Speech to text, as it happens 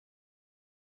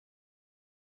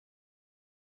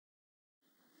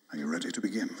Are you ready to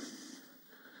begin?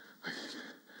 I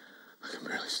can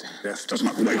barely stand. Death does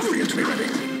not wait for you to be ready.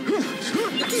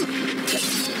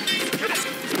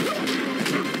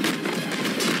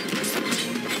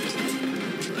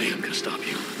 I am going to stop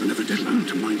you. You never did learn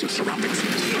to mind your surroundings.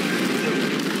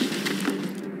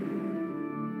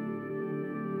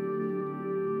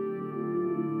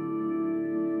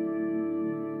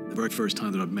 The very first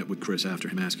time that I met with Chris after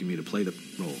him asking me to play the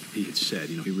role, he had said,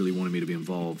 you know, he really wanted me to be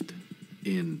involved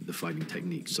in the fighting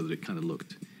techniques so that it kind of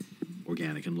looked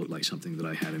organic and looked like something that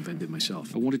I had invented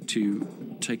myself. I wanted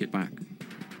to take it back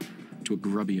to a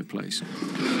grubbier place. A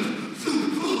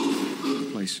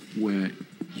place where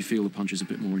you feel the punches a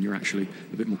bit more and you're actually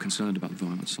a bit more concerned about the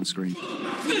violence on screen.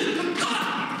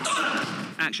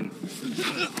 Action.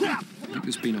 I think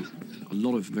there's been a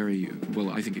lot of very, well,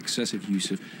 I think excessive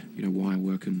use of, you know, wire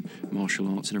work and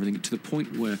martial arts and everything, to the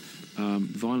point where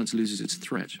violence loses its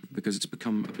threat because it's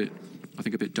become a bit, I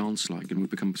think, a bit dance-like, and we've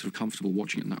become sort of comfortable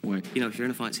watching it in that way. You know, if you're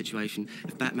in a fight situation,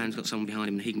 if Batman's got someone behind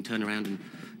him and he can turn around and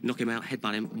knock him out,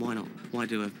 headbutt him, why not? Why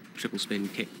do a triple spin,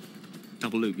 kick,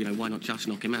 double loop? You know, why not just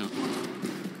knock him out?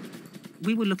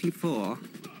 We were looking for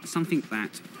something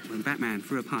that, when Batman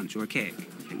threw a punch or a kick,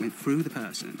 it went through the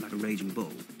person like a raging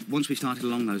bull. Once we started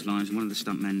along those lines, and one of the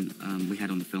stuntmen we had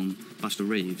on the film, Buster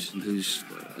Reeves, who's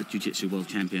a jiu-jitsu world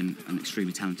champion and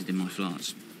extremely talented in martial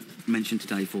arts, mentioned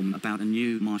today for me about a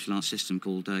new martial arts system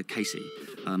called Casey,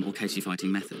 or Casey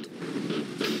Fighting Method.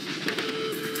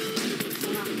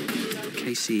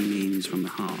 Casey means from the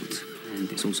heart,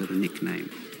 and it's also the nickname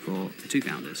for the two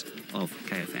founders of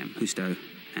KFM, Husto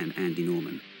and Andy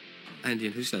Norman. Andy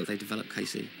and Husto, they developed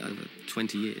Casey over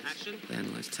 20 years. Action. They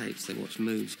analysed tapes, they watched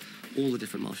moves, all the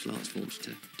different martial arts forms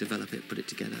to develop it, put it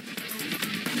together.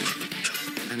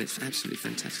 And it's absolutely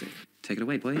fantastic. Take it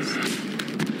away, boys.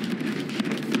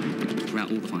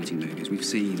 Throughout all the fighting movies, we've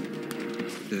seen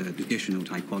the traditional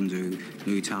taekwondo,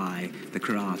 Muay Thai, the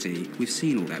karate. We've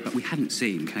seen all that, but we hadn't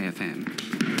seen KFM.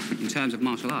 In terms of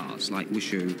martial arts, like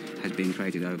Wushu has been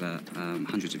created over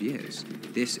hundreds of years.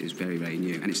 This is very, very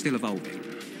new, and it's still evolving.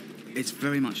 It's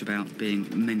very much about being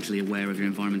mentally aware of your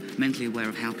environment, mentally aware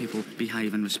of how people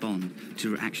behave and respond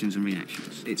to actions and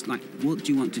reactions. It's like, what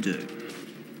do you want to do?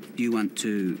 Do you want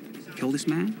to kill this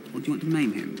man, or do you want to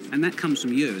maim him? And that comes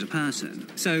from you as a person.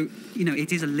 So, you know,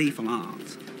 it is a lethal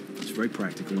art. It's very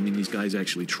practical. I mean, these guys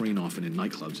actually train often in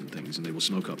nightclubs and things, and they will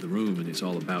smoke up the room, and it's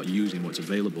all about using what's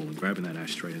available and grabbing that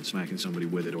ashtray and smacking somebody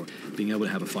with it, or being able to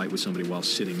have a fight with somebody while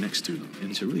sitting next to them.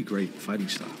 And it's a really great fighting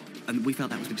style. And we felt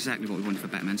that was exactly what we wanted for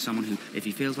Batman, someone who, if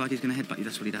he feels like he's going to headbutt you,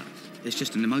 that's what he does. It's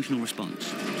just an emotional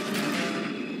response.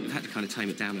 We've had to kind of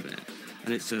tame it down a bit,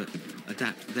 and it's to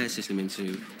adapt their system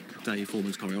into Dave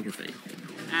Foreman's choreography.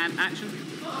 And action.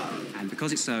 And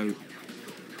because it's so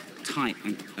tight,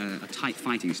 a tight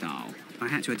fighting style, I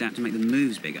had to adapt to make the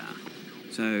moves bigger.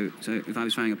 So if I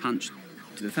was throwing a punch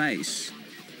to the face,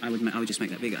 I would just make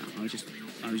that bigger. I would just,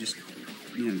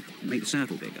 you know, make the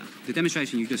circle bigger. The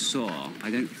demonstration you just saw, I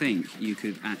don't think you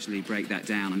could actually break that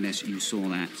down unless you saw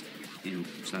that in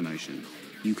slow motion.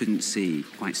 You couldn't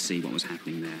quite see what was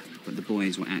happening there, but the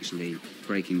boys were actually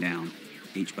breaking down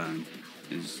each bone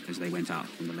as they went up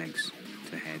from the legs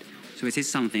to the head. So it is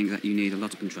something that you need a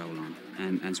lot of control on,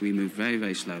 and as we move very,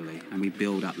 very slowly, and we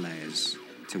build up layers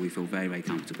till we feel very, very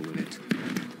comfortable with it.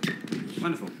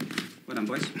 Wonderful. Well done,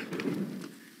 boys.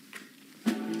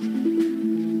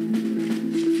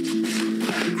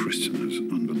 Christian has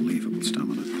unbelievable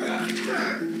stamina.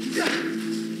 I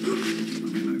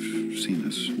mean, I've seen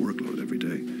his workload every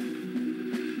day.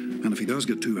 And if he does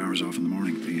get 2 hours off in the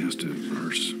morning, he has to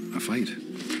rehearse a fight.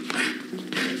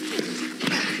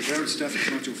 Steph, it's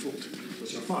not your fault.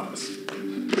 It's your father's.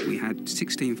 We had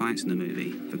 16 fights in the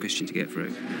movie for Christian to get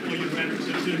through.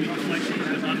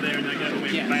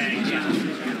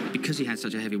 Because he had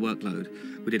such a heavy workload,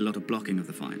 we did a lot of blocking of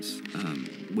the fights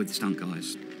with the stunt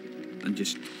guys and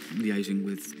just liaising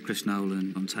with Chris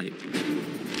Nolan on tape.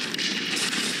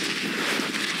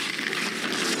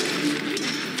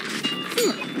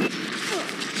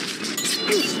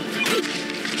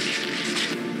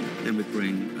 Then we'd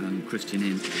bring Christian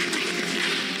in,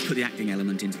 put the acting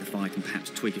element into the fight and perhaps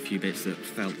tweak a few bits that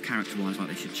felt character-wise like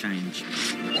they should change.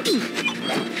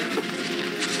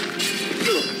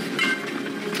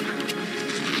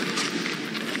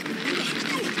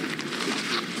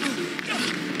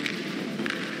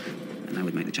 And then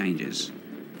we'd make the changes.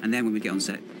 And then when we get on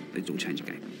set, it'd all change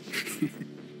again.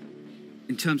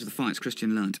 In terms of the fights,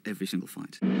 Christian learnt every single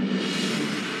fight.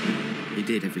 He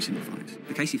did every single fight.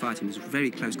 The Casey fighting was very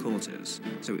close quarters,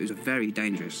 so it was a very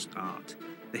dangerous art.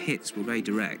 the hits were very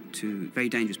direct to very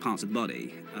dangerous parts of the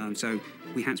body. So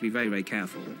we had to be very, very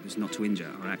careful as not to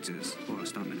injure our actors or our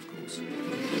stuntmen, of course.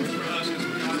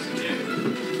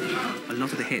 A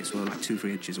lot of the hits were like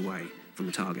 2-3 inches away from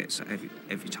the target, so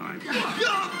every time.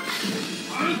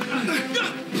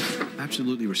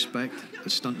 Absolutely respect the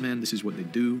stuntmen. This is what they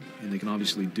do, and they can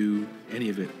obviously do any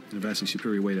of it in a vastly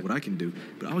superior way to what I can do.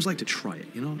 But I always like to try it,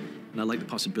 you know? And I like the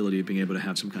possibility of being able to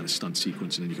have some kind of stunt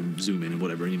sequence, and then you can zoom in and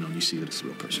whatever, and, you know, and you see that it's a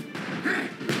real person.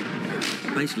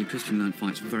 Basically, Christian learned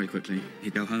fights very quickly.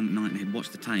 He'd go home at night and he'd watch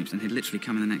the tapes, and he'd literally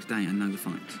come in the next day and know the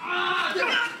fights.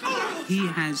 He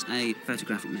has a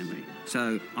photographic memory,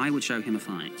 so I would show him a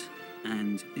fight,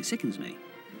 and it sickens me.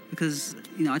 Because,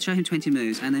 you know, I'd show him 20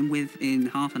 moves, and then within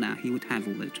half an hour, he would have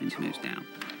all those 20 moves down.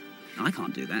 I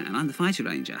can't do that, and I'm the fighter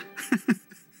ranger.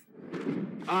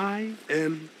 I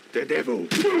am the devil.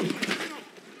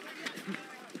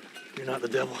 You're not the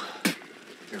devil.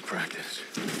 You're practice.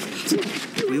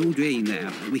 We all dream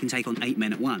that we can take on 8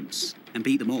 men at once and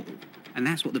beat them all. And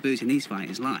that's what the Bhutanese fight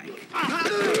is like.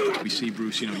 We see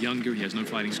Bruce, you know, younger. He has no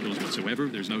fighting skills whatsoever.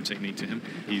 There's no technique to him.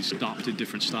 He's adopted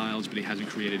different styles, but he hasn't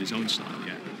created his own style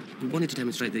yet. We wanted to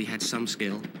demonstrate that he had some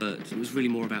skill, but it was really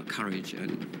more about courage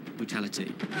and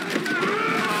brutality.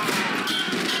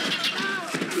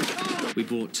 We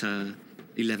brought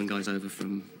 11 guys over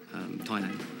from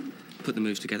Thailand, put the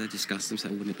moves together, discussed them,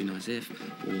 said, wouldn't it be nice if,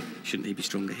 or shouldn't he be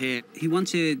stronger here? He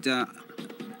wanted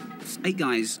 8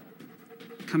 guys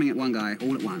coming at one guy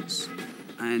all at once,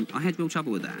 and I had real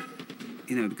trouble with that,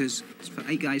 you know, because for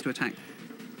 8 guys to attack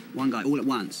one guy all at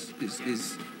once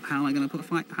is how am I going to put a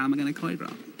fight? How am I going to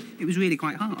choreograph? It was really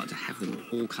quite hard to have them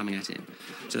all coming at him,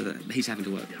 so that he's having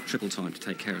to work triple time to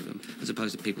take care of them, as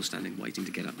opposed to people standing waiting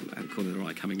to get up at the corner of the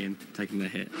right, coming in, taking their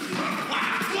hit.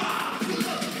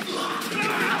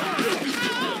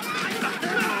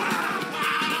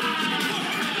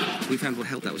 We found what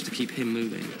helped that was to keep him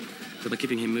moving. So by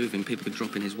keeping him moving, people could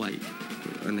drop in his weight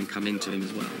and then come into him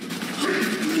as well.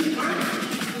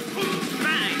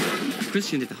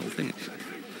 Christian did the whole thing, actually.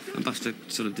 And Buster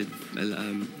sort of did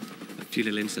a few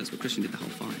little inserts, but Christian did the whole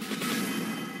fight.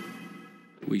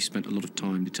 We spent a lot of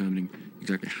time determining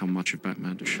exactly how much of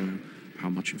Batman to show, how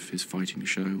much of his fighting to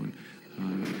show, and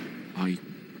I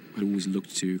had always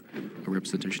looked to a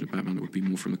representation of Batman that would be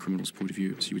more from the criminal's point of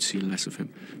view, so you would see less of him.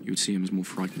 You would see him as more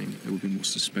frightening. There would be more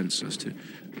suspense as to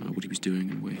what he was doing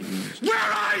and where he was. Where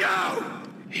are you?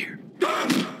 Here.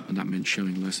 And that meant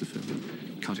showing less of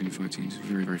him, cutting fighting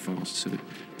very, very fast, so that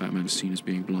Batman is seen as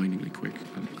being blindingly quick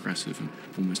and aggressive and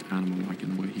almost animal-like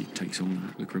in the way he takes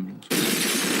on the criminals.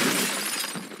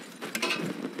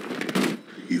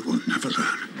 You will never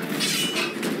learn.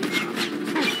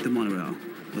 The monorail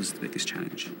was the biggest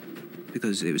challenge,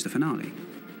 because it was the finale,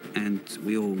 and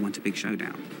we all want a big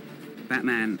showdown.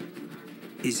 Batman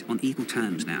is on equal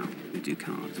terms now with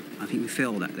Ducard. I think we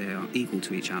feel that they are equal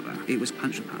to each other. It was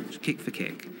punch for punch, kick for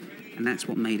kick, and that's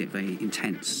what made it very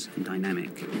intense and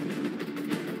dynamic.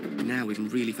 Now we can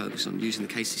really focus on using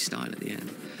the Casey style at the end,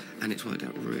 and it's worked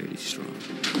out really strong.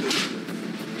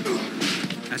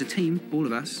 As a team, all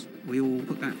of us, we all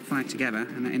put that fight together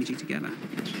and that energy together.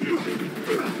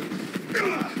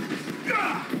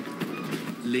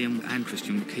 Liam and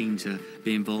Christian were keen to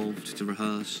be involved, to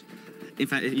rehearse. In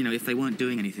fact, you know, if they weren't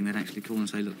doing anything, they'd actually call and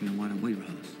say, look, you know, why don't we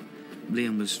rehearse?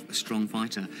 Liam was a strong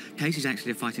fighter. Casey's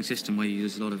actually a fighting system where you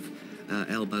use a lot of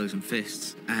elbows and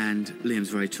fists, and Liam's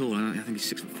very tall. I think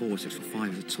he's 6'4",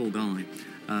 6'5", he's a tall guy.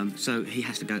 So he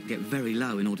has to get very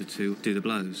low in order to do the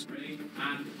blows.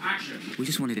 And action. We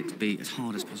just wanted it to be as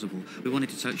hard as possible. We wanted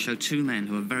to show 2 men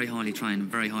who are very highly trained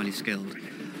and very highly skilled,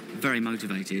 very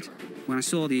motivated. When I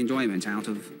saw the enjoyment out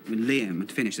of when Liam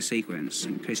had finished the sequence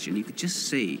and Christian, you could just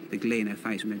see the glee in their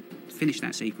face when they finished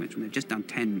that sequence, when they've just done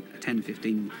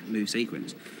 15 move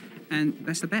sequence. And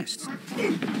that's the best. Got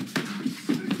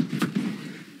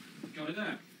it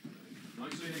there.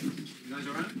 Nice seeing you. You guys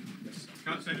all right? Yes.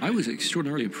 I was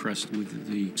extraordinarily impressed with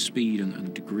the speed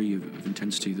and degree of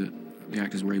intensity that the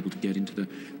actors were able to get into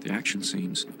the action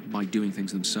scenes by doing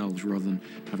things themselves rather than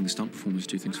having the stunt performers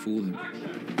do things for them.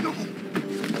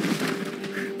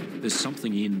 There's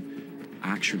something in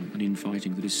action and in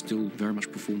fighting that is still very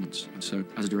much performance. And so,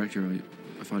 as a director,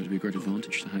 I find it to be a great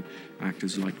advantage to have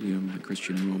actors like Liam, like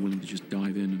Christian, who are willing to just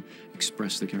dive in and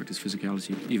express their character's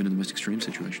physicality, even in the most extreme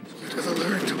situations. Never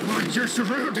learn to mind your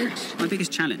surroundings. My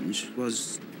biggest challenge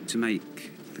was to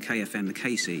make the KFM, the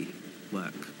Casey,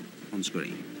 work on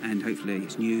screen. And hopefully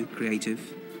it's new,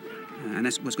 creative. And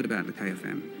that's what's good about the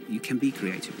KFM. You can be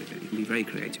creative with it. You can be very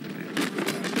creative with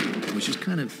it. It was just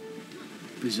kind of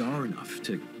bizarre enough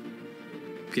to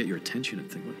get your attention and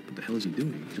think, what the hell is he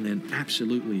doing? And then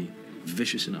absolutely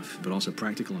vicious enough, but also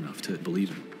practical enough to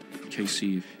believe in.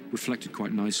 KC reflected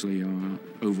quite nicely our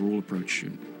overall approach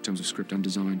in terms of script and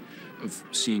design of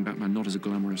seeing Batman not as a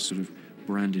glamorous sort of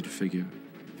branded figure,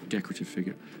 decorative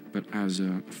figure, but as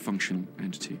a functional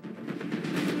entity.